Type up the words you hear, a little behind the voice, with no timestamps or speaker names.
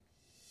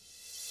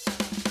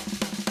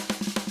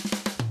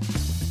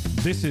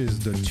This is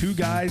the Two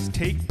Guys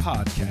Take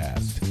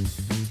Podcast.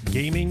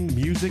 Gaming,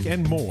 music,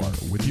 and more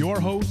with your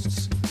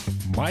hosts,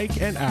 Mike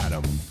and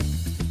Adam.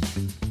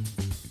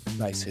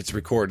 Nice. It's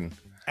recording.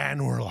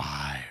 And we're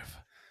live.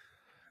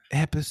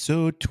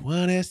 Episode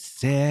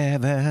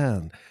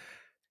 27.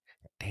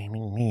 You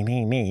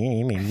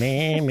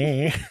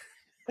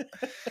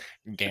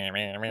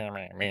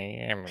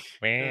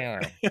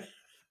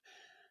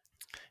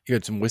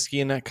had some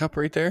whiskey in that cup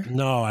right there?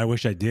 No, I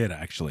wish I did,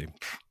 actually.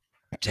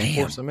 Damn.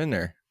 Pour some in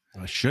there.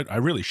 I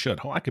really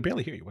should. Oh, I could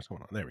barely hear you. What's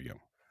going on? There we go.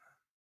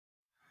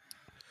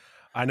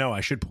 I know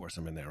I should pour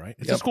some in there, right?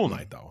 It's a school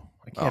night, though.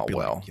 I can't be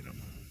like,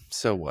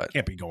 so what?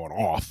 Can't be going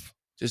off.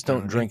 Just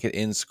don't drink it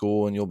in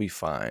school and you'll be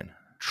fine.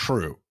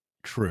 True.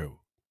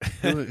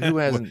 Who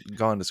hasn't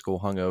gone to school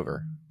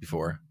hungover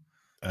before?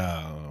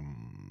 Well,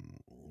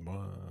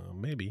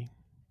 maybe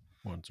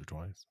once or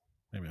twice.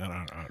 Maybe I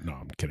don't. No,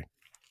 I'm kidding.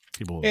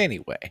 People.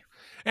 Anyway.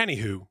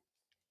 Anywho.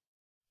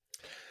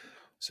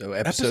 So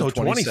episode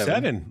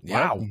 27.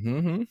 Wow.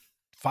 Mm-hmm.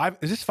 5.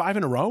 Is this 5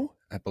 in a row?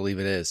 I believe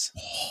it is.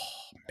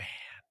 Oh man.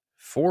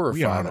 4 or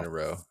We 5 are in a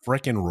row.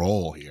 Freaking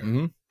roll here.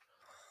 Mm-hmm.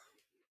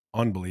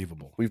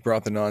 Unbelievable. We've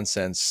brought the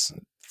nonsense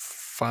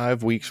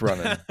 5 weeks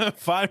running.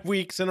 5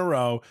 weeks in a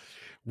row.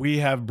 We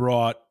have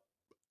brought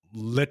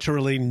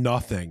literally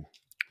nothing.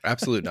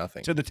 Absolute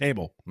nothing. To the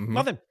table. Mm-hmm.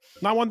 Nothing.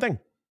 Not one thing.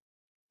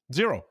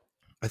 Zero.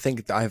 I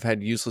think I've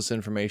had useless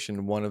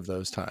information one of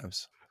those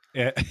times.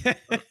 Yeah,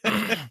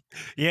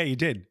 yeah, you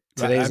did.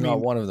 Today's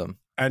not one of them.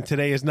 And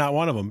today is not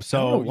one of them. So,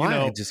 I don't know why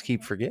I just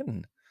keep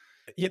forgetting.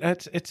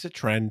 It's a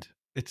trend.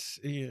 I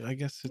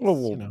guess it's,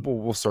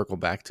 we'll circle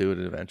back to it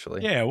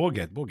eventually. Yeah, we'll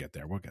get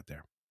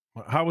there.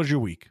 How was your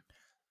week?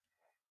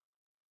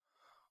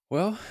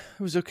 Well,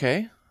 it was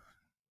okay.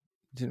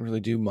 Didn't really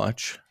do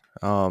much.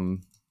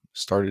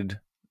 Started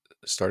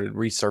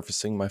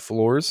resurfacing my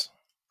floors.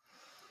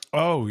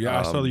 Oh yeah,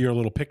 I saw your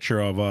little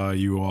picture of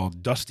you all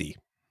dusty.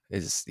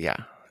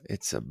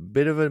 It's a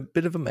bit of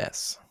a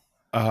mess.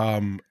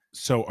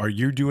 So are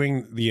you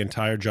doing the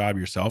entire job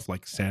yourself,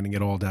 like sanding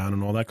it all down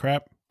and all that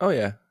crap? Oh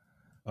yeah.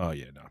 Oh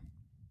yeah, no.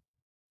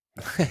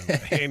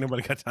 Ain't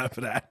nobody got time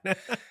for that.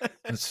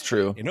 That's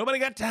true. Ain't nobody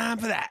got time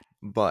for that.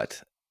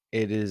 But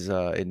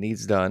it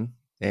needs done,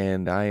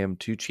 and I am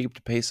too cheap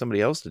to pay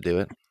somebody else to do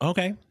it.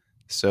 Okay.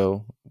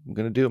 So I'm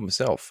gonna do it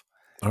myself.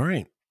 All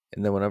right.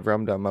 And then whenever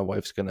I'm done, my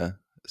wife's gonna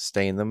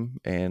stain them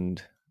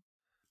and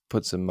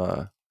put some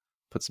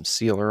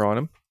sealer on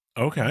them.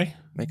 Okay.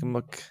 Make them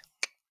look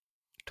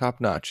top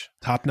notch.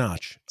 Top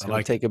notch. It's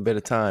gonna take a bit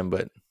of time,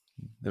 but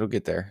it'll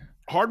get there.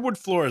 Hardwood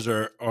floors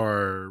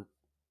are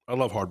I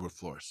love hardwood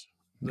floors.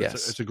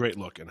 Yes. It's a great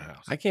look in a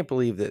house. I can't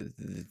believe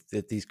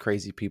that these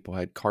crazy people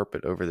had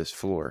carpet over this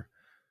floor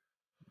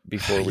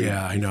before we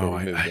I know.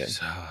 moved in.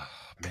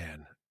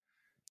 Man.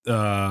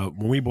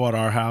 When we bought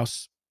our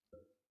house,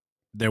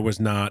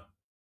 there's no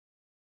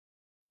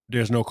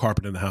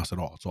carpet in the house at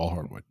all. It's all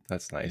hardwood.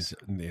 That's nice.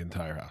 In the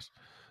entire house.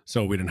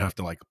 So we didn't have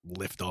to like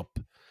lift up,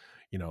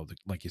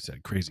 like you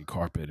said, crazy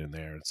carpet in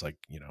there. It's like,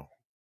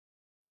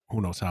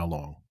 who knows how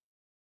long.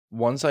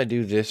 Once I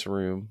do this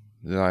room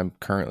that I'm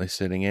currently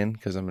sitting in,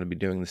 because I'm going to be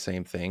doing the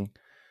same thing,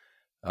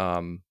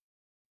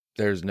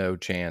 there's no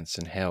chance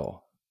in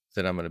hell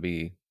that I'm going to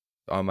be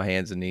on my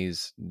hands and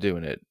knees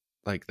doing it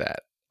like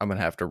that. I'm going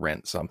to have to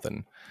rent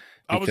something.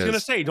 I was going to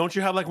say, don't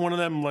you have like one of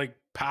them like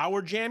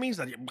power jammies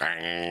that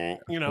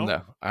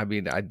No, I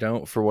mean, I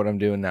don't for what I'm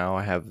doing now.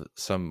 I have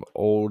some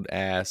old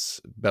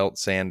ass belt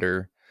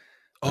sander.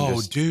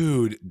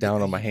 Dude.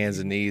 Down on my hands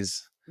and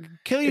knees.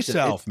 Kill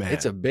yourself, man.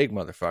 It's a big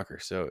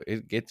motherfucker, so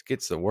it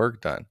gets the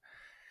work done.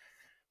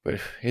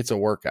 But it's a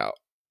workout.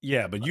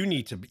 Yeah, but you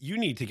need to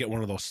get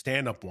one of those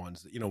stand-up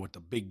ones, with the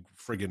big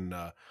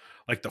friggin'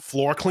 like the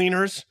floor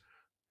cleaners,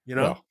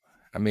 Well,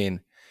 I mean,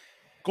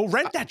 go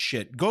rent that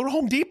shit. Go to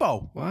Home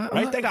Depot.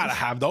 Right? They gotta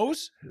have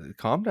those.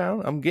 Calm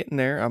down. I'm getting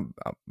there.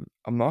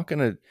 I'm not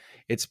gonna.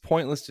 It's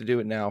pointless to do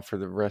it now for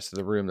the rest of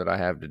the room that I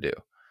have to do.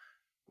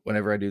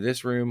 Whenever I do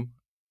this room,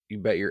 you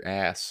bet your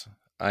ass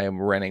I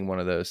am renting one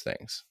of those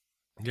things.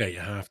 Yeah, you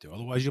have to.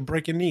 Otherwise, you'll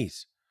break your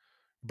knees.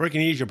 Break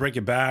your knees, you'll break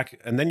your back,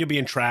 and then you'll be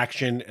in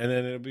traction, and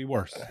then it'll be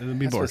worse.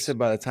 That's what I said.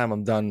 By the time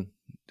I'm done,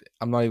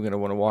 I'm not even going to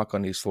want to walk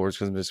on these floors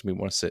because I'm just going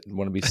to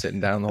want to be sitting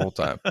down the whole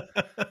time.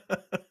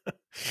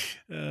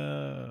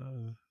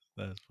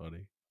 That's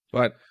funny.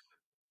 But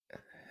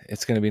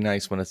it's going to be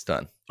nice when it's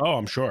done. Oh,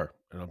 I'm sure.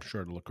 And I'm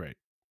sure it'll look great.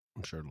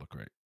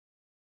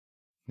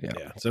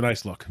 Yeah, it's a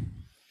nice look.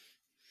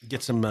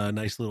 Get some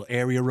nice little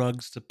area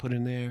rugs to put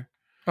in there.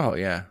 Oh,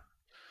 yeah.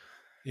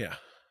 Yeah.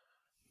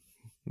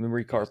 And then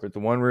recarpet the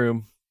one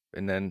room,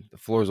 and then the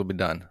floors will be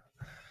done.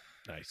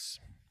 Nice.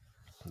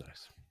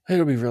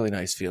 It'll be a really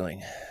nice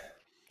feeling.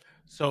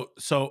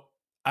 So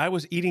I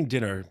was eating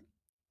dinner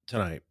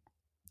tonight,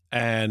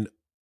 and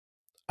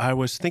I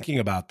was thinking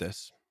about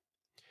this.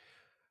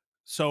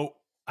 So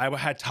I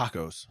had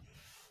tacos.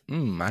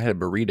 I had a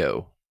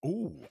burrito.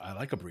 Ooh, I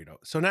like a burrito.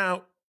 So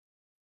now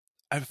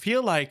I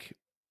feel like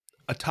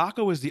a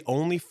taco is the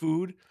only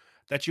food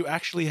that you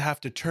actually have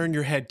to turn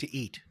your head to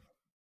eat.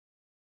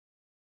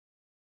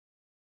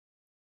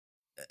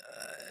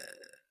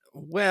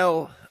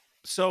 Well,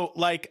 So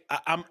like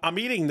I'm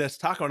eating this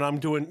taco and I'm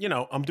doing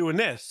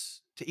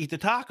this to eat the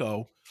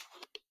taco.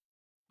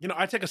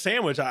 I take a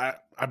sandwich. I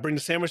bring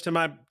the sandwich to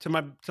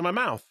my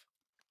mouth.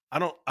 I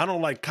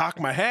don't like cock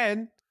my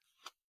head.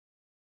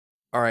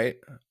 all right.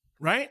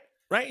 Right?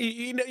 Right?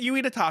 You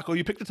eat a taco,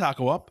 you pick the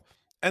taco up,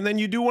 and then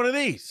you do one of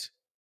these.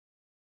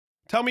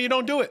 Tell me you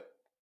don't do it.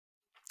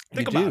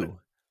 Think about it.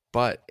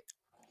 But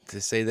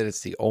to say that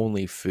it's the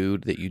only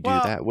food that you do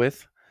Well, that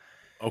with.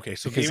 Okay,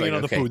 so Because, give me like,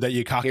 another okay, food that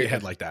you cock here- your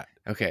head like that.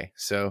 Okay,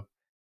 so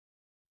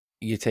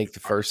you take the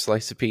first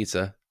slice of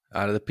pizza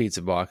out of the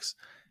pizza box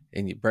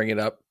and you bring it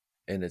up,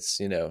 and it's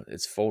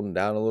it's folding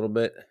down a little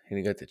bit, and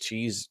you got the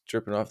cheese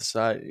dripping off the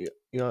side.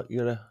 You're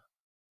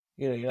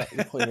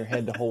putting your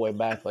head the whole way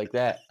back like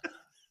that.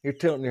 You're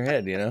tilting your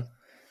head,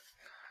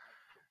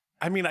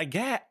 I mean, I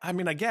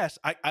guess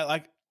I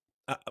like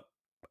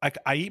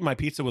I eat my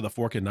pizza with a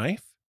fork and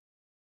knife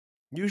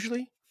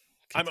usually.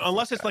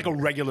 Unless it's like a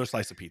regular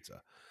slice of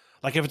pizza.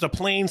 Like if it's a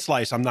plain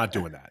slice, I'm not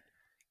doing that.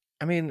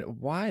 I mean,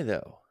 why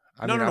though?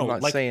 I'm No,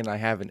 not like- saying I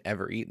haven't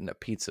ever eaten a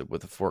pizza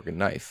with a fork and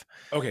knife.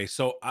 Okay,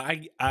 so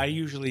I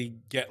usually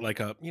get like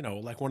a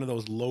like one of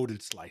those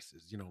loaded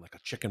slices, like a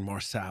chicken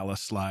marsala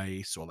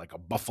slice or like a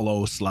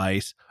buffalo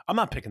slice. I'm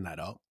not picking that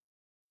up.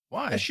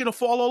 Why? That shit'll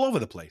fall all over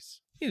the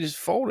place. You just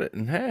fold it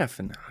in half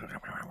and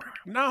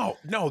No,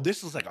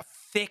 this is like a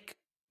thick,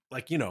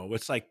 like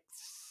it's like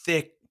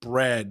thick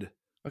bread.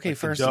 okay. Like the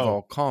First of dough.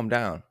 all, calm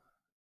down.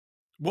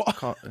 Well,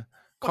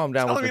 Calm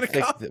down telling with me the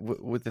to thick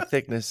with the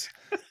thickness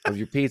of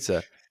your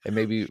pizza, and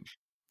maybe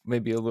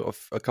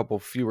a couple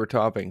fewer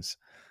toppings.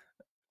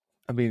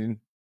 I mean,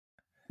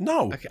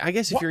 no. I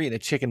guess if What? you're eating a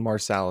chicken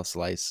marsala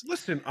slice,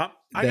 Listen, I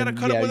gotta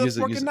cut it with a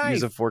fork and knife.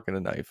 use a fork and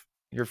a knife.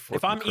 You're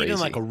If I'm eating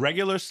like a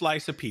regular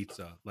slice of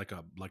pizza, like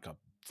a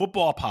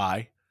football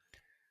pie,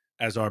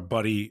 as our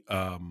buddy,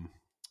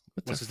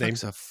 what's his name?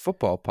 A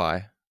football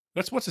pie.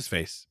 What's his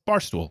face?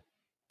 Barstool.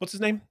 What's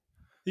his name?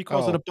 He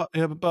calls it a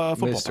football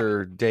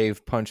Mr. pie.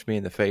 Dave punch me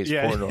in the face.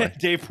 Yeah, Portnoy.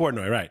 Dave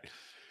Portnoy.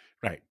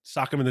 Right.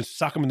 Sock him in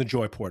the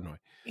joy, Portnoy.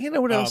 You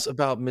know what else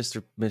about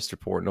Mr.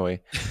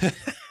 Portnoy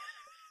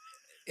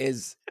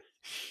is?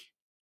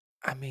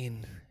 I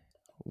mean,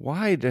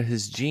 why do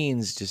his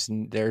jeans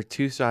they're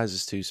 2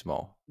 sizes too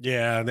small?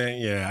 Yeah,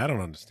 I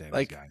don't understand.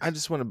 Like, these guys. I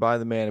just want to buy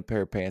the man a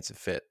pair of pants that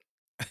fit.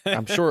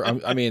 I'm sure.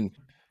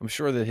 I'm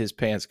sure that his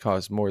pants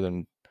cost more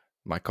than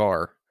my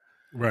car,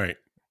 right.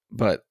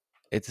 but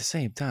at the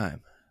same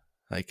time,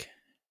 like,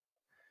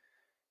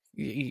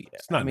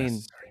 It's not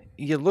necessary.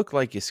 you look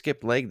like you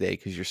skipped leg day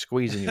because you're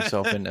squeezing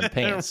yourself in them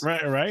pants.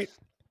 Right.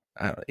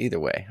 Either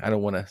way, I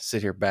don't want to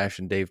sit here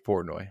bashing Dave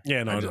Portnoy.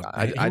 Yeah, no.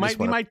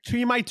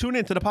 He might tune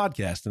into the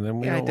podcast, and then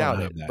we. Yeah, don't I doubt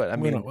wanna it. have that. But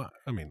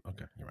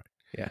okay, you're right.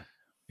 Yeah.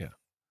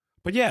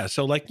 But yeah,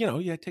 so like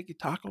you take your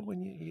taco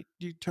and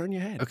you turn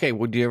your head. Okay.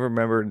 Well, do you ever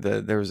remember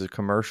there was a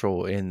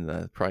commercial in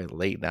the probably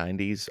late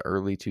 '90s,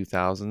 early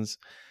 2000s,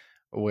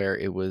 where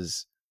it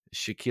was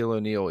Shaquille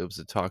O'Neal? It was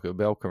a Taco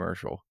Bell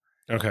commercial,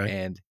 Okay.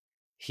 and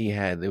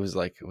was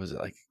it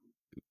like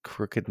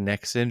crooked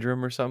neck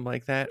syndrome or something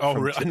like that? Oh,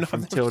 really?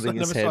 From tilting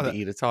his head to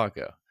eat a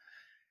taco,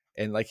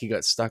 and like he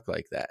got stuck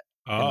like that.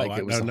 Oh, and like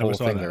it was I the never whole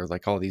saw thing. that. There was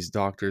like all these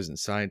doctors and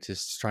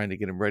scientists trying to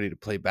get him ready to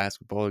play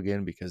basketball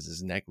again because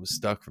his neck was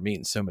stuck from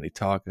eating so many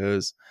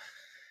tacos.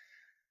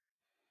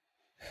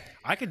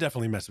 I could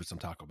definitely mess with some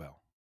Taco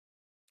Bell.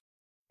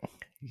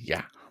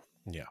 Yeah.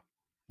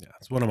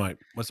 It's one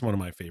of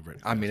my favorite.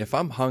 I mean, if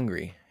I'm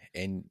hungry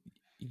and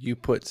you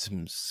put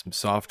some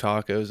soft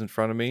tacos in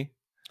front of me,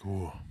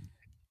 Ooh.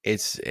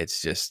 it's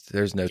just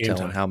there's no Game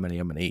telling time. how many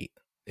I'm gonna eat.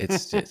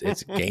 It's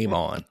game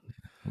on.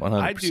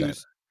 100%. I do.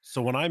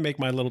 So when I make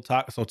my little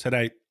taco, so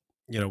today,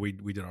 we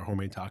did our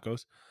homemade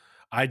tacos.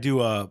 I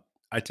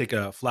take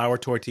a flour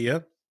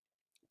tortilla,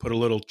 put a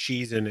little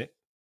cheese in it,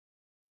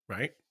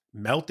 right?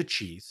 Melt the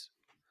cheese.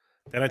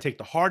 Then I take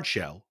the hard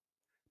shell,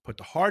 put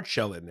the hard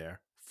shell in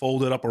there,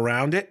 fold it up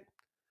around it,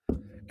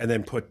 and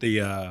then put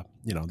the I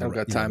don't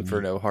got time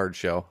for no hard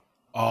shell.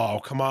 Oh,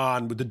 come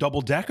on. With the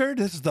double decker,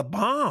 this is the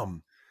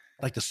bomb.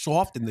 Like the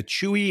soft and the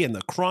chewy and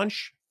the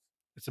crunch.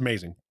 It's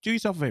amazing. Do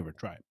yourself a favor.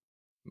 Try it.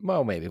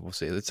 Well, maybe we'll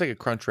see. It's like a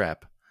crunch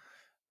wrap.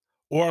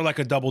 Or like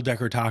a double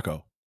decker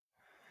taco.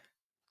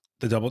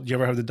 Do you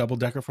ever have the double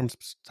decker from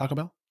Taco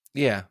Bell?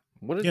 Yeah.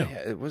 What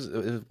did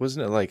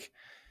wasn't it like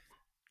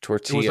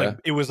tortilla?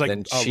 It was like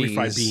then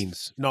refried cheese.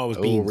 beans. No, it was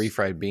beans.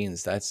 Refried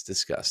beans. That's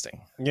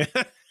disgusting. Yeah.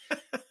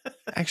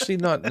 Actually,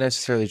 not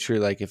necessarily true.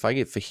 Like if I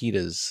get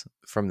fajitas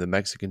from the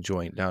Mexican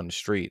joint down the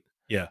street,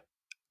 Yeah.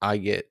 I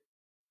get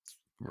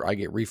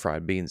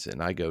refried beans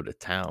and I go to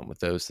town with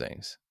those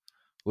things.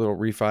 Little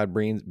refried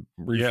beans,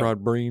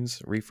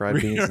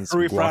 refried beans and some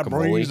refried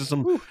guacamole, beans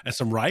and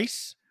some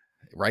rice.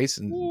 rice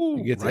and Ooh,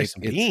 you get rice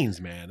and beans,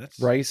 man. That's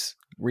rice,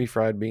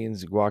 refried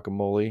beans,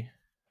 guacamole.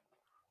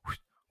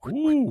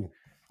 Ooh.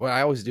 What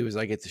I always do is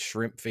I get the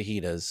shrimp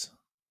fajitas.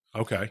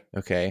 Okay.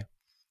 Okay,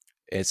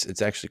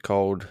 it's actually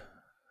called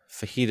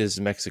Fajitas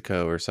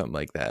Mexico or something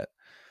like that.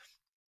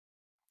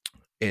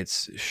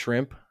 It's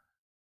shrimp,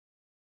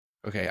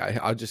 Okay,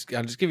 I'll just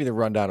give you the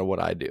rundown of what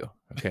I do.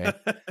 Okay,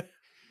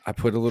 I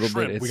put a little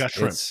Shrimp. bit. We got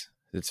shrimp.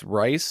 It's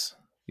rice.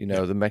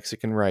 Yeah. The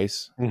Mexican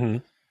rice. Mm-hmm.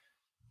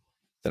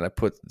 Then I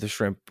put the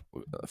shrimp,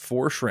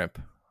 4 shrimp,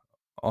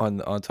 on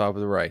top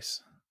of the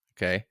rice.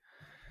 Okay.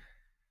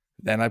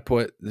 Then I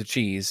put the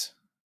cheese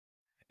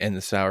and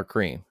the sour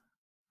cream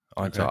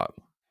on Okay.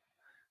 top,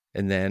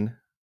 and then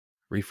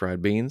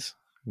refried beans,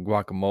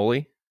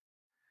 guacamole,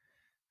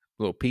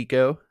 little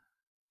pico,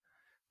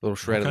 little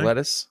shredded Okay.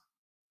 lettuce.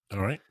 All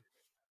right.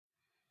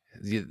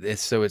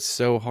 It's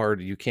so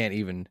hard you can't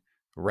even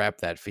wrap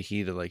that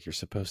fajita like you're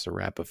supposed to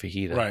wrap a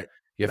fajita. Right.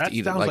 You have That to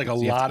eat it sounds like a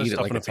you have lot to of eat it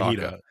stuff like in a a taco.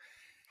 fajita.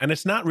 And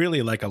it's not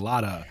really like a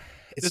lot of.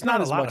 It's There's not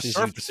a as lot much of as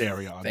surface you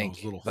area on think.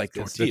 those little Like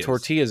tortillas. the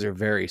tortillas are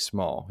very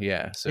small.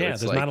 Yeah. So Yeah,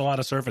 it's there's like, not a lot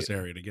of surface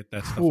area to get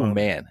that stuff oh on.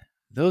 man,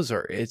 those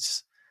are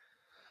it's.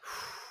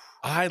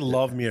 I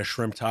love me a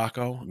shrimp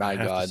taco. My I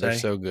have God, to they're say.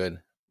 so good.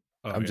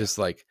 Oh, I'm yeah. just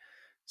like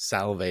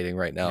salivating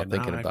right now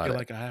thinking about I feel it.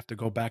 like I have to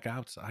go back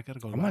out. So I gotta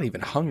go. I'm not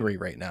even hungry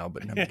right now,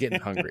 but I'm getting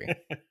hungry.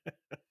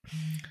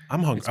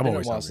 I'm hungry. It's I'm been a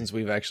always while hungry. since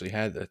we've actually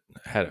had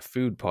a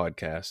food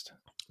podcast.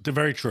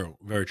 Very true.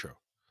 Very true.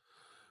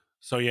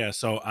 So yeah,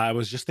 so I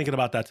was just thinking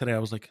about that today. I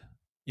was like,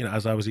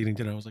 as I was eating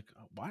dinner, I was like,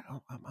 why?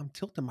 I'm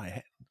tilting my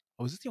head.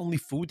 Oh, is this the only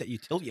food that you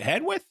tilt your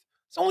head with?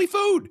 It's only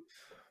food.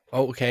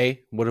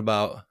 Okay, what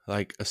about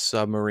like a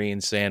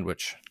submarine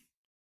sandwich?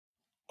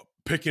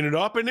 Picking it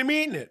up and then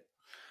eating it.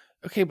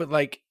 Okay, but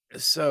like,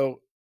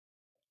 so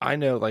I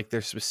know like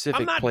there's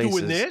specific I'm not places.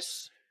 doing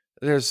this.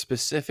 There's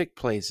specific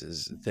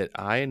places that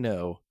I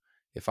know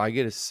if I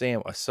get a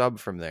sub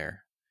from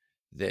there,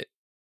 that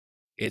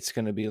it's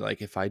going to be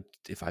like if I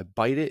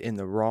bite it in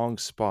the wrong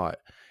spot,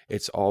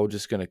 it's all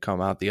just going to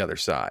come out the other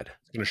side.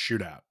 It's going to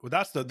shoot out. Well,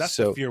 that's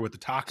the fear with the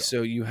taco.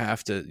 So you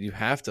have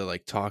to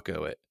like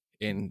taco it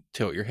and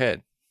tilt your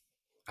head.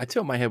 I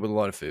tilt my head with a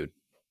lot of food.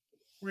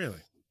 Really?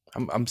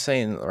 I'm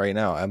saying right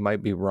now, I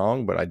might be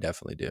wrong, but I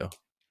definitely do.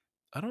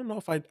 I don't know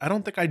if I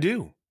don't think I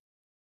do.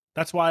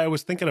 That's why I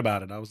was thinking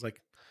about it. I was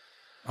like,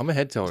 I'm a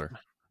head tilter.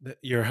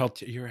 You're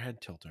a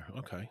head tilter.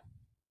 Okay.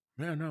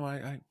 Yeah, no,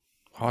 I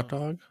hot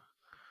dog?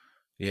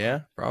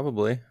 Yeah,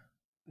 probably.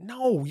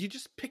 No, you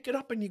just pick it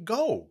up and you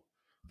go.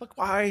 Look,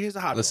 why here's a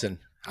hot dog. Listen,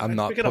 I'm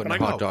not putting a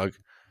hot dog.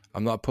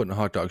 I'm not putting a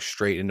hot dog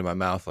straight into my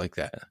mouth like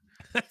that.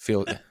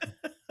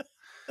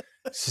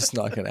 It's just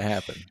not going to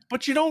happen.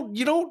 But you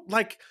don't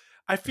like.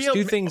 I feel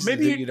there's 2 things that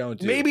you don't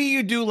do. Maybe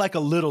you do like a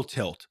little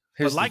tilt.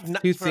 Here's but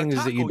like 2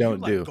 things that you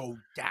don't do. Go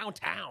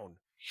downtown.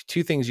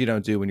 2 things you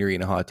don't do when you're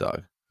eating a hot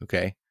dog.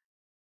 Okay,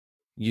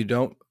 you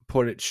don't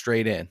put it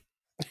straight in,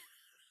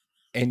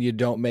 and you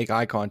don't make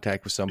eye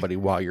contact with somebody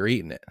while you're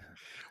eating it.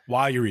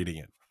 While you're eating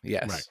it.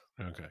 Yes.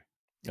 Right. Okay.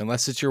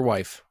 Unless it's your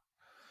wife,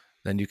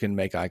 then you can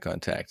make eye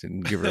contact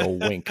and give her a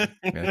wink.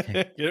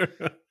 Okay?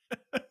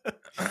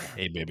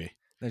 Hey, baby.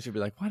 Then she'll be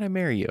like, "Why'd I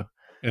marry you?"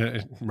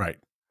 Right.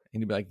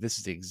 And you'd be like, "This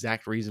is the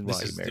exact reason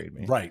why you married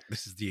me." Right.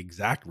 This is the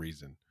exact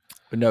reason.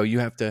 But no, you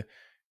have to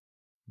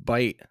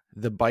bite.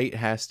 The bite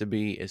has to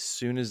be as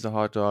soon as the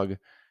hot dog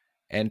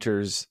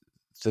enters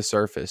the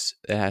surface.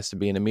 It has to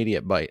be an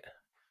immediate bite,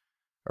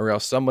 or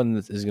else someone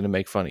is going to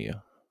make fun of you.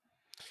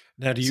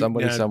 Now,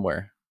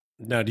 somewhere.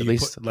 Now, do you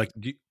put like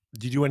do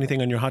you do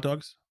anything on your hot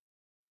dogs?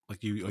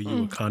 Like, are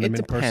you a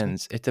condiment person?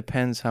 It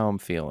depends how I'm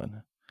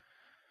feeling.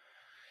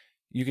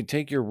 You can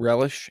take your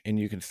relish and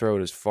you can throw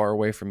it as far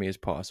away from me as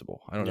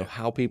possible. I don't know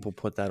how people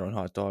put that on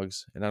hot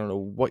dogs, and I don't know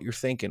what you're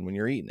thinking when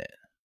you're eating it.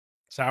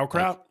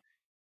 Sauerkraut? Like,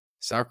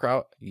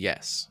 sauerkraut?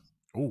 Yes.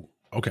 Oh,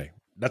 okay.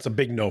 That's a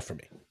big no for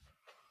me.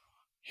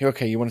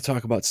 Okay, you want to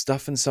talk about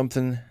stuffing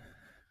something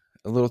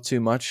a little too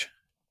much?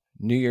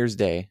 New Year's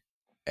Day,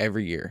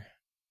 every year,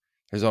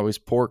 there's always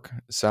pork,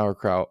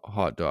 sauerkraut,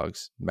 hot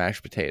dogs,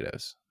 mashed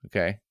potatoes.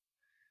 Okay?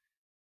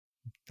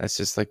 That's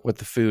just like what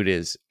the food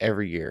is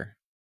every year.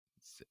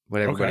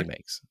 What everybody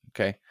makes.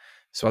 Okay.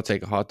 So I'll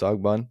take a hot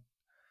dog bun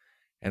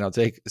and I'll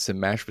take some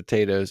mashed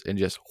potatoes and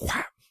just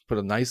put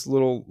a nice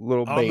little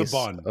base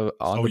on the bun.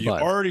 On the you're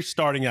bun. Already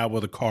starting out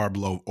with a carb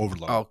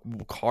overload. Oh,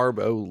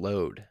 carbo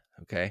load.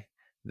 Okay.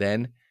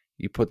 Then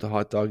you put the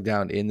hot dog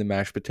down in the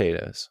mashed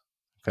potatoes.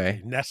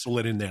 Okay. Nestle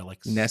it in there.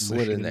 Nestle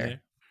it in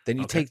there. Then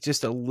you take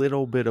just a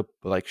little bit of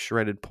like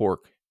shredded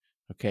pork.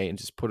 Okay. And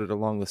just put it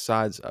along the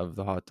sides of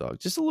the hot dog.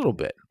 Just a little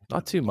bit.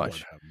 Not too much.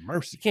 Lord have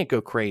mercy. You can't go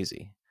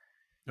crazy.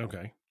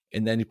 Okay.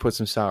 And then you put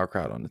some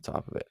sauerkraut on the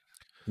top of it.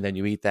 And then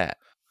you eat that.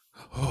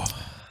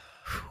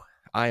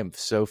 I am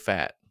so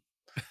fat.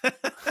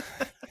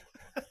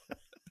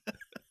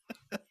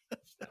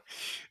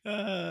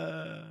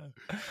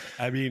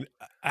 I mean,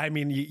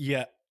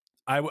 yeah.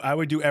 I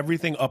would do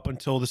everything up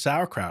until the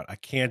sauerkraut. I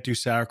can't do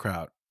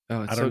sauerkraut.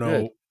 Oh, it's I don't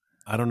know. Good.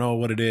 I don't know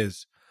what it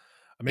is.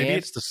 Maybe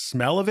it's the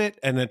smell of it,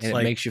 and it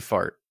makes you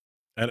fart.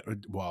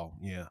 Well,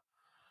 yeah.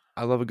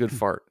 I love a good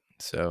fart.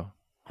 So,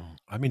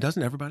 I mean,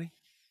 doesn't everybody?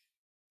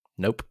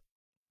 Nope.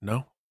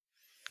 No,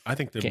 I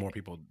think there are more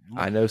people.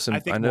 I know some.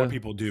 I think more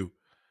people do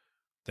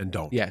than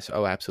don't. Yes.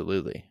 Oh,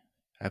 absolutely,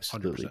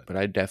 100%. But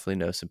I definitely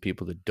know some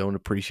people that don't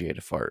appreciate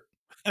a fart.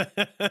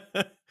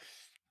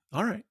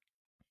 All right.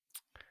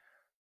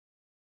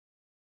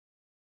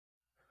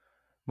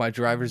 My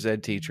driver's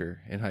ed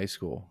teacher in high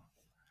school.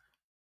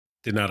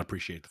 Did not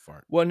appreciate the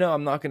fart. Well, no,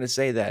 I'm not going to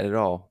say that at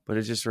all. But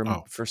it just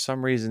for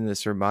some reason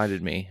this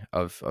reminded me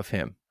of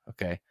him.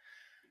 Okay,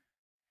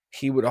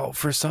 he would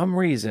for some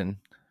reason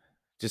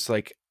just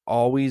like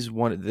always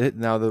wanted.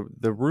 Now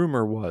the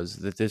rumor was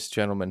that this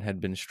gentleman had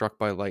been struck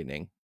by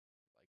lightning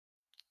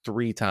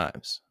 3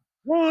 times.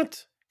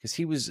 What? Because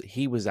he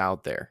was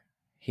out there.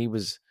 He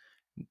was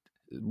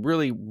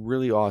really,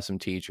 really awesome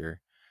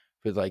teacher,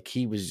 but like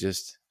he was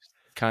just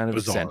kind of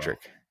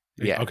eccentric.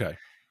 Yeah. Okay.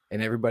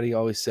 And everybody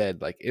always said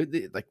like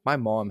like my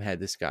mom had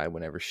this guy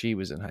whenever she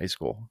was in high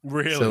school.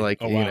 Really? So like,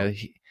 wow. you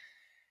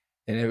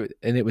know,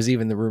 it was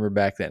even the rumor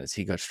back then is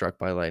he got struck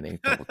by lightning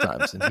a couple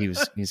times and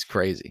he's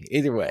crazy.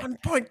 Either way.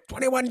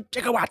 1.21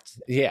 gigawatts.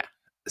 Yeah.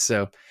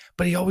 So,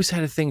 but he always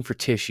had a thing for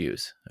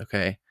tissues.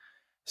 Okay.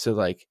 So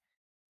like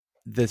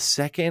the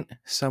second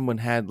someone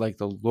had like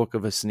the look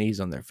of a sneeze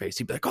on their face,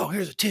 he'd be like, "Oh,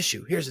 here's a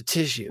tissue. Here's a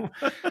tissue."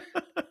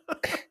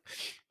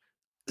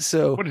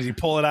 So what did he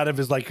pull it out of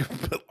his like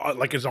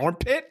his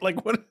armpit?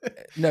 Like what?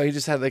 No, he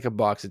just had like a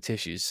box of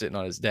tissues sitting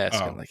on his desk,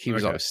 and like he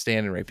was always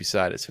standing right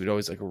beside it, so he'd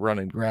always like run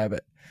and grab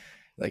it.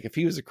 Like if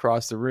he was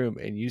across the room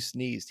and you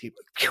sneezed, he'd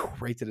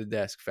like, right to the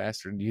desk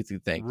faster than you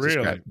think.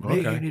 Really?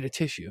 Hey, you need a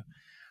tissue.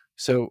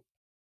 So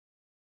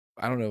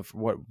I don't know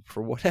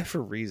for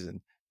whatever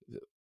reason,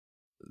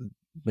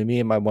 me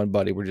and my one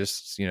buddy were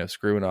just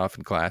screwing off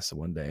in class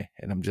one day,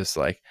 and I'm just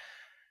like,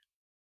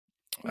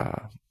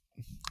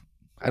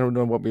 I don't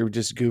know what, we were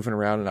just goofing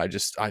around, and I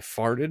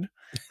farted,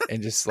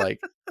 and just like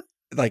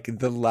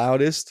the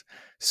loudest,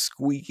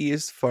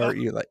 squeakiest fart.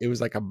 It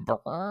was like a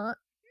brrr.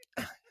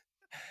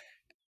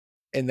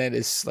 And then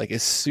as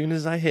soon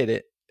as I hit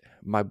it,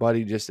 my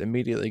buddy just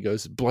immediately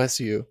goes, "Bless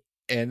you."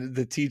 And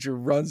the teacher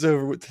runs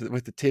over with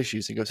the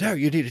tissues and goes, "Oh,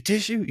 you need a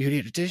tissue? You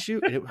need a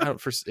tissue?" And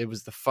it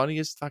was the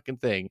funniest fucking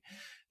thing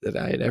that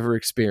I had ever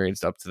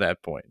experienced up to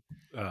that point.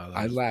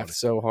 I laughed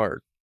so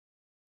hard.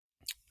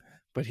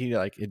 But he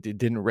it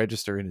didn't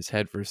register in his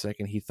head for a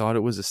second. He thought it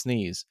was a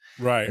sneeze.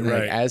 Right, and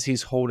then, right. As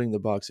he's holding the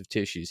box of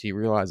tissues, he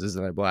realizes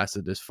that I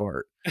blasted his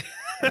fart.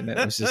 And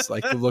it was just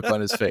like the look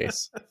on his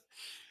face.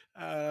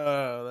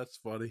 Oh, that's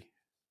funny.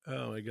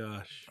 Oh my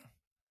gosh.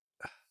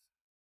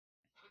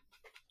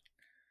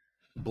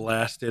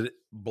 Blasted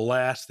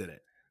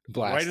it.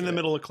 Right in the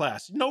middle of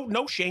class.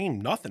 No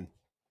shame, nothing.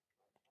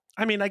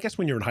 I mean, I guess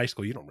when you're in high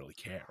school, you don't really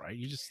care, right?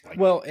 You just like,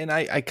 well, and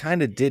I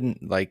kind of didn't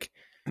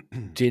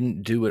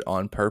do it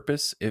on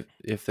purpose.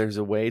 If there's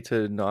a way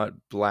to not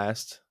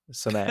blast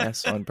some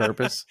ass on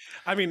purpose.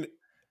 I mean,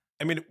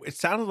 it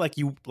sounded like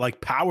you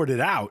like powered it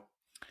out.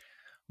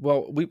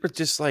 Well, we were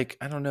just like,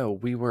 I don't know.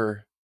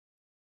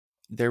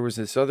 There was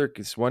this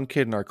one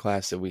kid in our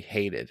class that we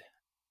hated,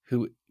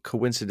 who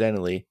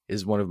coincidentally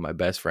is one of my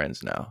best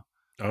friends now.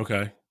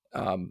 Okay.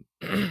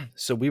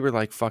 So we were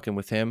like fucking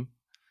with him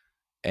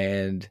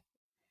and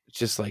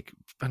just like,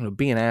 I don't know,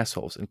 being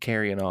assholes and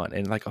carrying on,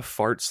 and like a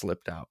fart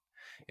slipped out,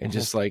 and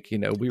just like,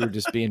 we were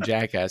just being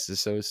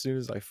jackasses. So as soon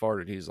as I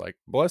farted, he's like,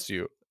 "Bless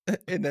you."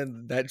 And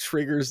then that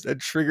triggers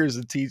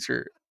the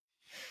teacher,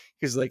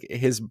 because like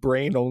his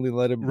brain only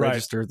let him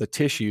register the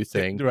tissue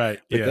thing. Right.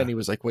 But then he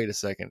was like, "Wait a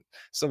second,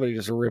 somebody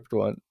just ripped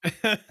one."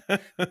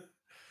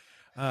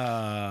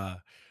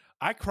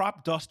 I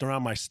crop dust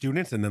around my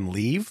students and then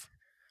leave.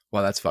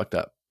 Well, that's fucked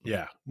up.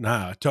 Yeah.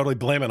 Nah, totally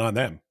blame it on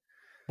them.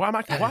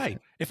 Why?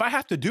 If I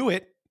have to do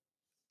it,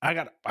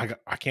 I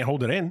can't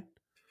hold it in.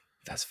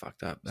 That's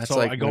fucked up. That's so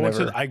like I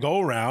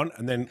go around,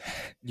 and then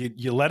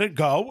you let it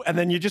go, and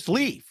then you just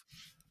leave.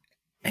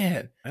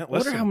 Man, I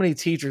wonder how many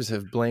teachers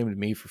have blamed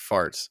me for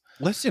farts.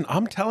 Listen,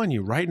 I'm telling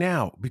you right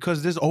now,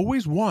 because there's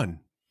always one.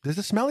 There's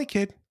a smelly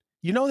kid.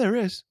 There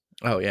is.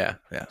 Oh yeah.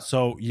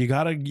 So you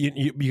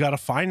gotta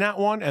find that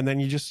one, and then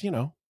you just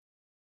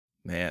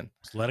man,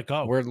 just let it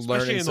go. We're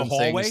learning some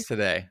things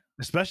today,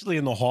 especially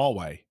in the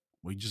hallway.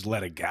 We just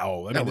let it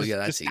go. I mean,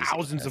 there's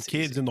thousands of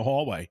kids in the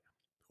hallway.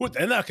 What?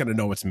 They're not gonna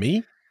know it's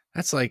me.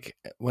 That's like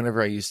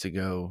whenever I used to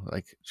go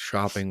like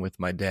shopping with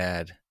my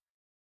dad,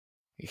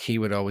 he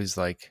would always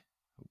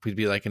we'd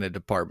be like in a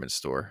department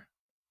store,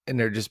 and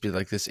there'd just be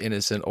like this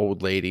innocent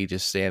old lady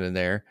just standing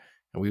there,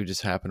 and we would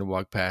just happen to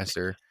walk past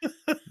her.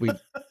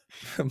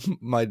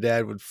 My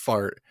dad would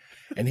fart,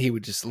 and he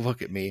would just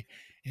look at me,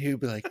 and he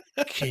would be like,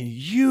 "Can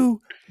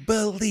you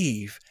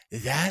believe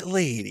that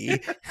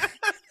lady?"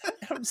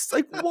 I'm just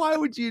like, "Why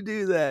would you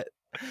do that?"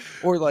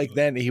 Or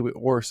then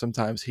or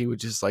sometimes he would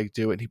just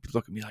do it, and he'd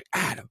look at me like,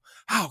 "Adam,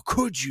 how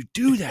could you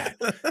do that?"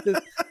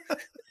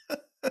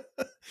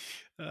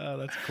 Oh,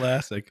 that's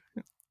classic.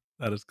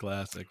 That is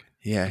classic.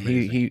 Yeah,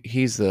 he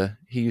used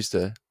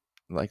to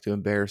like to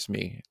embarrass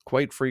me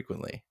quite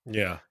frequently.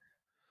 Yeah.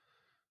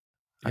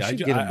 I should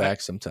get him back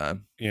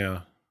sometime.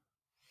 Yeah.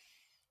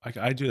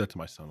 I do that to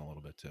my son a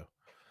little bit too.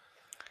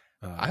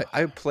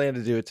 I plan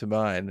to do it to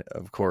mine,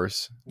 of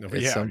course, at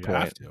some point. You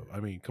have to. I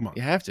mean, come on.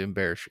 You have to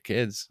embarrass your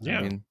kids. Yeah.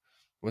 I mean,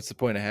 what's the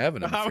point of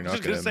having them if you're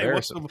not going to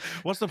embarrass them?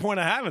 What's the point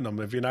of having them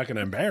if you're not going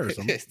to embarrass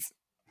them?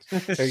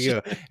 There you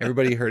go.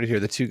 Everybody heard it here.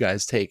 The Two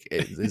Guys Take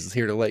is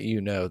here to let you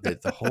know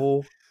that the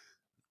whole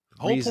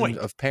whole reason point.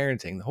 of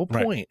parenting. The whole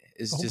Right. point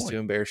is The whole just point. to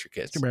embarrass your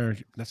kids.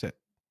 That's it.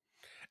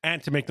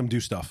 And to make them do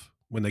stuff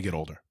when they get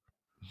older.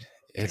 Take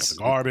out It's the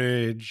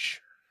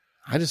garbage,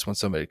 I just want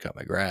somebody to cut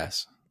my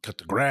grass. cut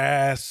the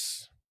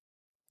grass,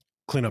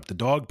 clean up the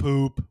dog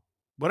poop,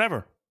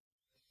 whatever.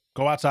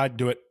 Go outside,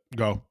 do it.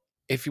 Go.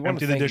 If you want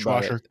Empty to the think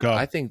about dishwasher. it, Go.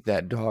 I think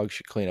that dog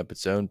should clean up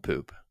its own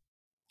poop.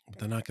 But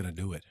they're not going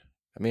to do it.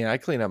 I mean, I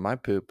clean up my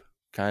poop,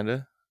 kind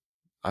of.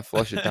 I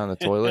flush it down the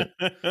toilet.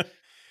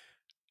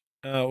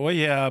 Well,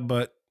 yeah,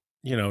 but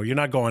you're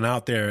not going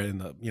out there in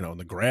the in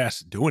the grass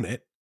doing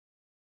it.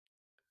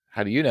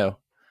 How do you know?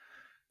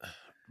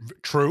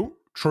 True,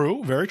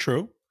 very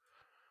true.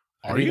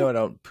 How do you know I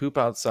don't poop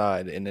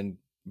outside and then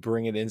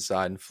bring it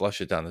inside and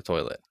flush it down the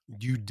toilet?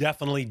 You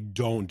definitely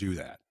don't do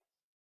that.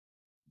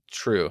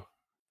 True.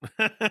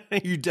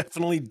 You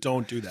definitely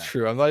don't do that.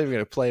 True. I'm not even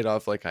going to play it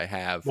off like I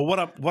have. Well,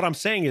 what I'm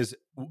saying is,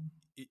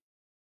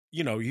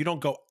 you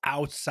don't go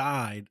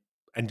outside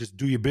and just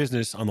do your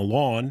business on the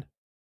lawn.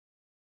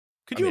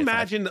 Could you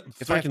imagine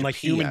freaking like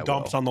human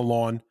dumps on the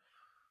lawn?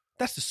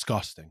 That's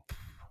disgusting.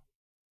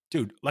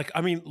 Dude, like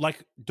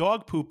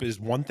dog poop is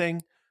one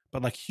thing,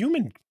 but like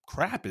human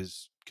crap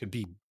could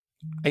be.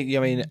 I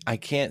mean, I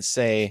can't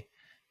say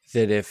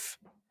that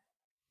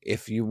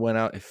if you went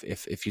out,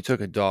 if you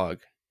took a dog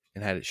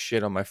and had it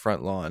shit on my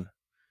front lawn,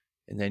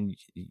 and then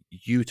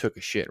you took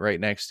a shit right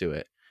next to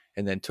it,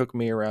 and then took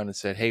me around and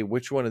said, "Hey,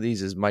 which one of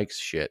these is Mike's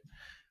shit?"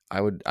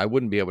 I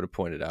wouldn't be able to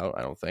point it out.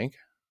 I don't think.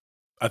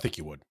 I think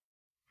you would.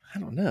 I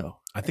don't know.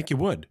 I think you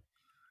would.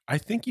 I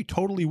think you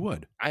totally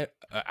would. I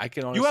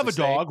can honestly You have a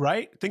dog,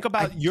 right? Think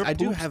about your poops. I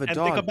do have a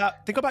dog.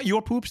 Think about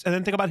your poops and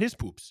then think about his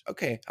poops.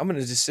 Okay, I'm going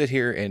to just sit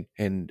here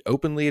and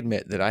openly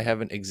admit that I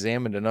haven't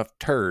examined enough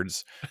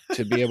turds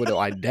to be able to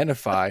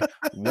identify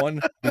one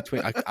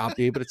between. I'll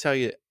be able to tell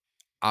you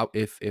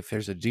if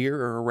there's a deer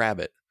or a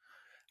rabbit,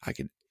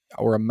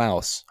 or a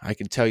mouse, I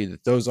can tell you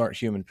that those aren't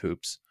human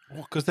poops.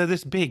 Well, because they're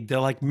this big, they're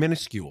like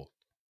minuscule.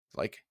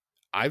 Like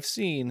I've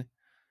seen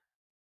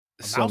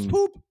mouse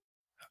poop.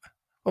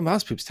 Well,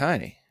 mouse poop's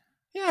tiny.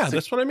 Yeah,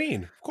 that's what I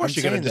mean. Of course,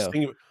 you're going to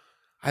distinguish.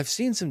 I've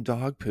seen some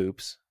dog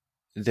poops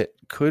that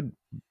could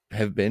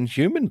have been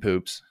human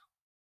poops.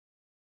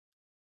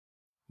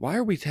 Why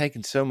are we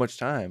taking so much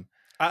time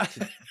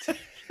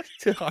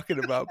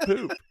talking about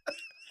poop?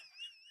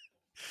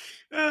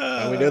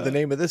 And we know the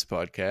name of this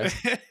podcast.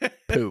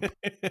 Poop.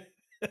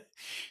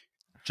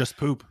 Just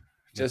poop.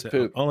 Just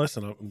poop. Oh,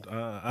 listen,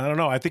 I don't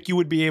know. I think you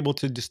would be able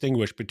to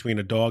distinguish between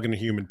a dog and a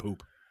human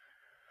poop.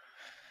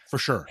 For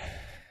sure.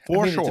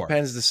 It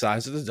depends the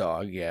size of the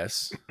dog,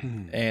 yes,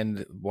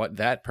 and what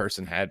that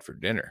person had for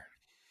dinner.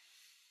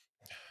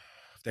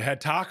 If they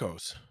had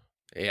tacos,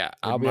 yeah,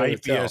 it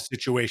might be a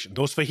situation.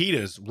 Those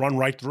fajitas run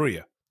right through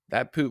you.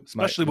 That poop,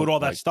 especially with all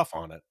that stuff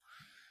on it.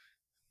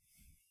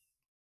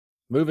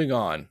 Moving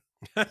on.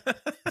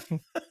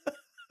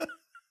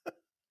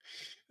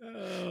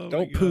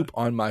 Don't poop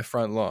on my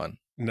front lawn.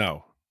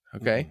 No.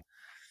 Okay.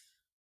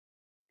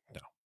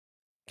 No.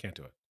 Can't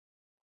do it.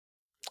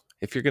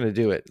 If you're gonna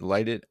do it,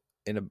 light it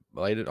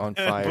on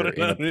fire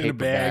in a paper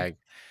bag.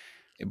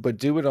 But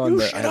do it on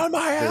shit on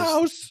my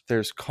house.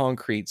 There's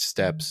concrete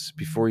steps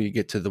before you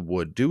get to the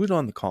wood. Do it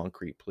on the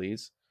concrete,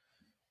 please.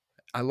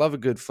 I love a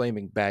good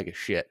flaming bag of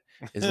shit,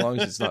 as long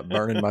as it's not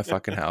burning my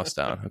fucking house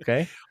down.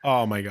 Okay.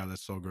 Oh my god,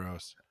 that's so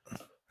gross.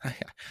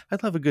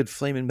 I'd love a good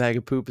flaming bag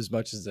of poop as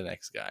much as the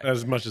next guy.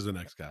 As much as the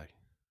next guy.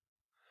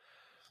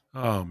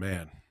 Oh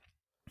man.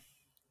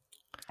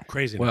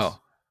 Craziness.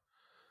 Well,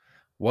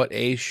 what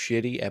a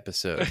shitty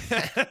episode.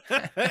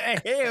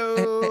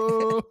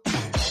 Hey-o.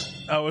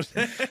 I was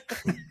Is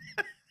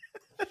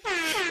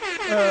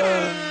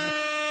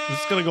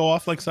this going to go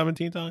off like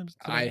 17 times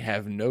today? I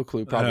have no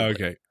clue. Probably.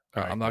 Okay.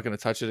 All right. I'm not going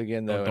to touch it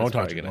again, though. Don't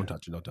touch it. Don't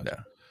touch it. Don't touch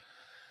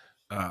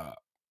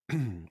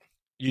it.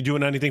 You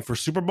doing anything for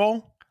Super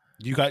Bowl?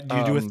 Do you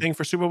do a thing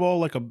for Super Bowl,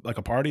 like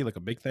a party, like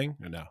a big thing?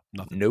 Or no,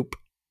 nothing. Nope.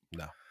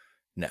 No.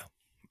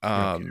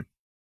 I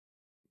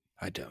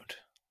don't.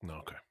 No.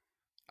 Okay.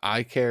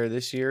 I care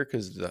this year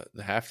because the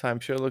halftime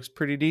show looks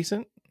pretty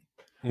decent.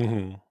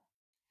 Mm-hmm.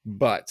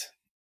 But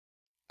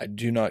I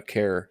do not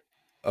care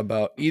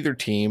about either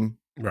team,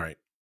 right?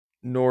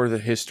 Nor the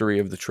history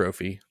of the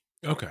trophy.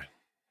 Okay.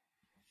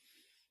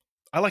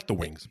 I like the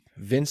wings.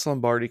 Vince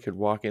Lombardi could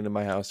walk into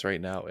my house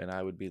right now, and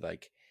I would be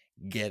like,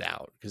 "Get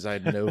out," because I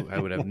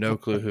would have no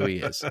clue who he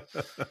is.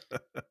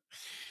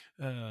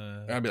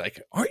 I'd be like,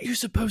 "Aren't you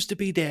supposed to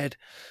be dead?"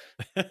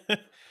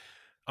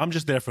 I'm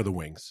just there for the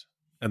wings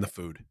and the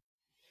food.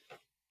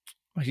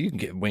 Well, you can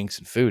get wings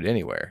and food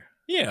anywhere.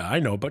 Yeah, I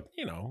know, but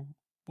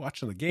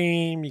watching the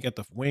game, you got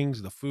the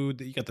wings, the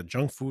food, you got the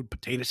junk food,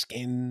 potato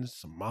skins,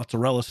 some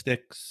mozzarella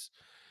sticks,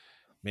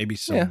 maybe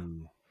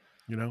some,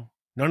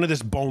 none of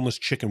this boneless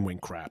chicken wing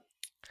crap.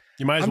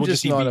 You might as well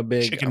just eat chicken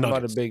nuggets. I'm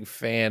not a big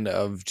fan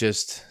of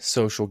just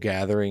social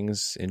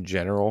gatherings in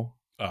general.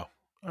 Oh,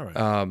 all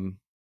right.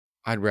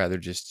 I'd rather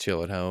just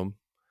chill at home.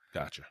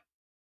 Gotcha.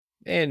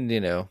 And,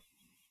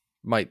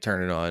 might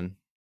turn it on.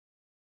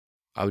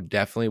 I would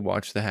definitely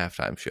watch the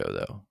halftime show,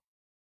 though.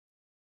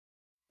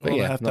 But Well,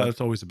 yeah,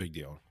 that's always a big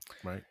deal,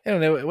 right? I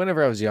don't know.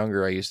 Whenever I was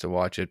younger, I used to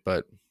watch it,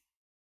 but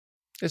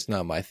it's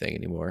not my thing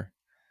anymore.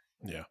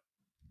 Yeah.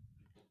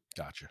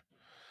 Gotcha.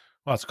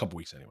 Well, it's a couple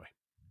weeks anyway.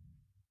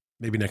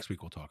 Maybe next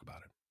week we'll talk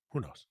about it. Who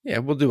knows? Yeah,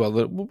 we'll do a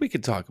little. Well, we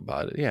could talk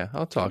about it. Yeah,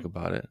 I'll talk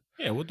about it.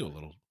 Yeah, we'll do a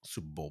little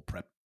Super Bowl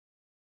prep.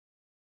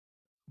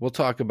 We'll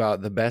talk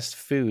about the best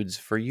foods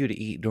for you to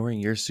eat during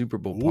your Super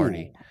Bowl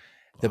party.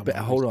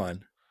 Hold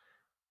on.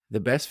 The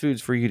best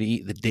foods for you to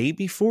eat the day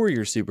before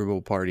your Super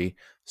Bowl party,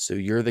 so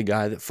you're the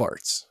guy that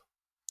farts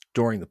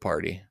during the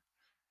party.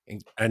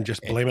 And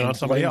just blame it on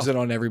somebody else. Blames it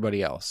on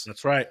everybody else.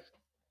 That's right.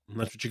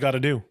 That's what you got to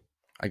do.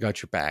 I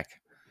got your back.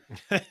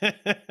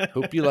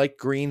 Hope you like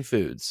green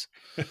foods.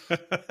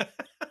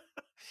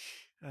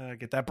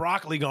 Get that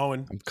broccoli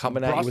going. I'm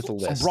coming at you with a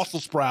list. Some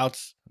Brussels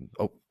sprouts.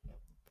 Oh,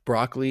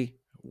 broccoli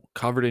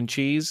covered in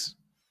cheese.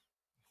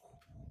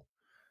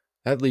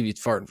 That'd leave you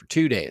farting for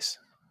 2 days.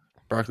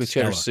 Broccoli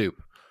cheddar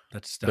soup.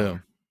 That's stellar.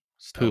 Boom.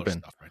 Stellar Pooping.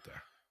 stuff right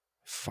there.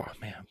 Oh,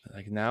 man.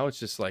 Like now it's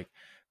just like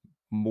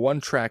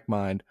one track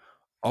mind.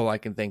 All I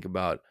can think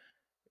about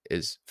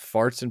is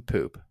farts and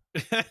poop.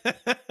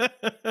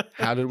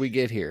 How did we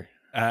get here?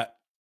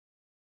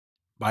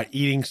 By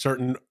eating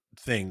certain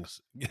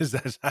things. Because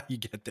that's how you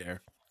get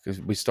there. Because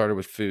we started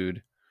with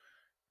food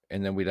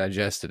and then we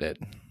digested it.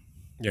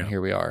 Yeah. And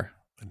here we are.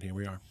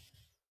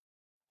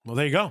 Well,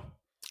 there you go.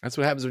 That's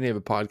what happens when you have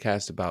a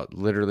podcast about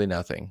literally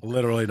nothing.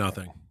 Literally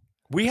nothing.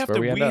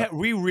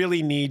 We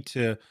really need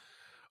to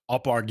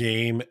up our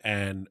game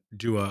and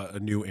do a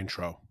new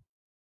intro.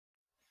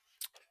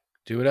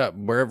 Do it up.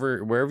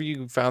 Wherever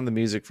you found the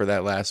music for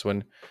that last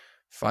one,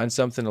 find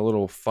something a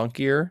little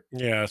funkier.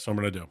 Yeah, that's what I'm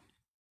going to do.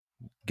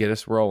 Get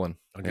us rolling.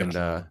 We'll get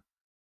another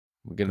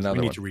one.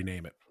 We need to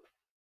rename it.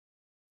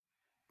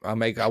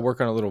 I'll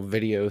work on a little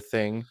video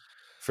thing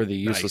for the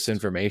useless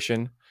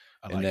information,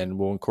 then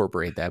we'll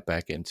incorporate that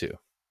back into.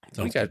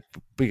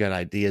 We got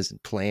ideas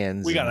and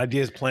plans.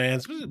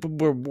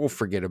 We'll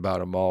forget about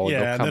them all.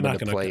 Yeah, they're not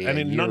going to.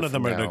 And none of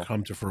them are going to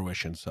come to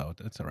fruition. So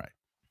that's all right.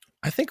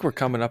 I think we're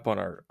coming up on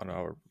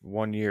our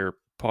 1 year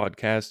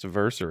podcast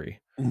anniversary.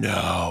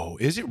 No,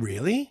 is it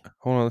really?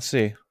 Hold on, let's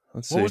see.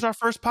 What was our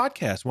first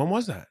podcast? When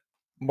was that?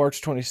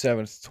 March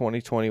 27th,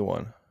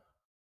 2021.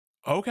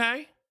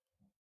 Okay.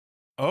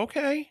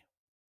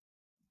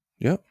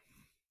 Yep.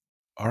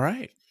 All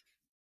right.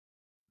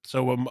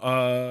 So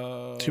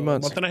 2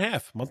 months. Month and a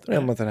half. Month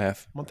and a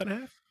half. A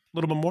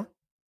little bit more.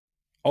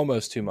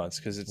 Almost 2 months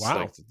because it's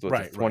like the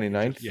 29th.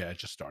 Right. Yeah, it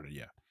just started.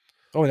 Yeah.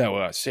 Oh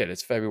no! Shit!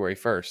 It's February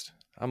 1st.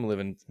 I'm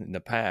living in the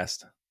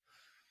past.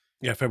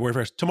 Yeah, February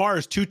 1st. Tomorrow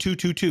is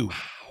 2222.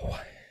 Wow.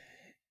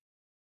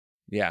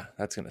 Yeah,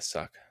 that's gonna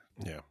suck.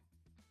 Yeah.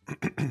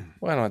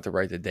 Well, I don't have to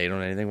write the date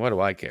on anything. What do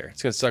I care?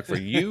 It's gonna suck for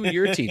you,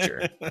 your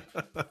teacher.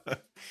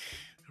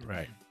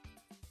 Right.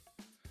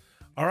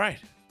 All right.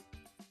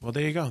 Well,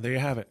 there you go. There you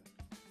have it.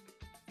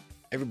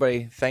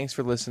 Everybody, thanks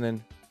for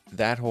listening.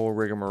 That whole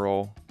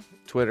rigmarole.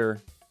 Twitter,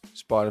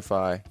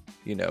 Spotify.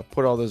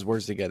 Put all those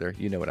words together.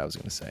 You know what I was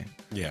going to say.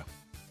 Yeah.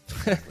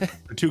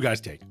 The two guys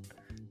take.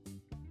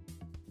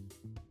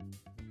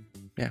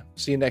 Yeah.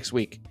 See you next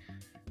week.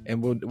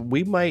 And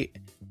we might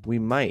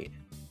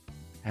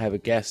have a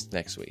guest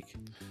next week.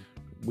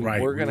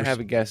 We're going to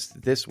have a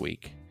guest this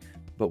week,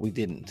 but we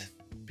didn't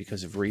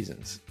because of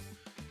reasons.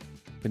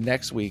 But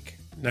next week,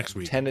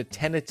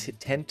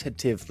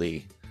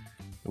 tentatively,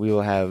 we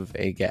will have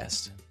a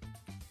guest.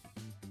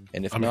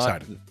 And if I'm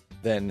excited.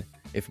 Then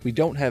if we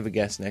don't have a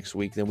guest next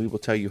week, then we will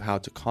tell you how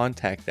to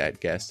contact that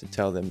guest and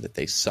tell them that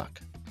they suck.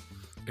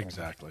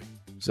 Exactly.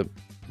 So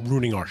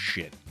ruining our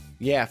shit.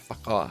 Yeah,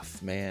 fuck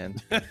off, man.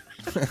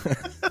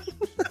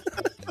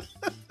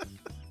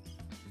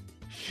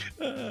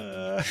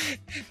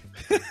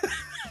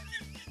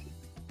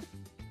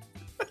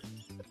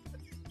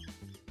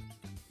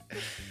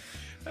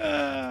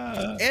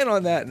 And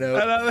on that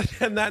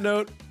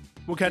note,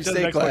 we'll catch you on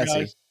the next one,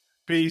 guys.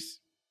 Peace.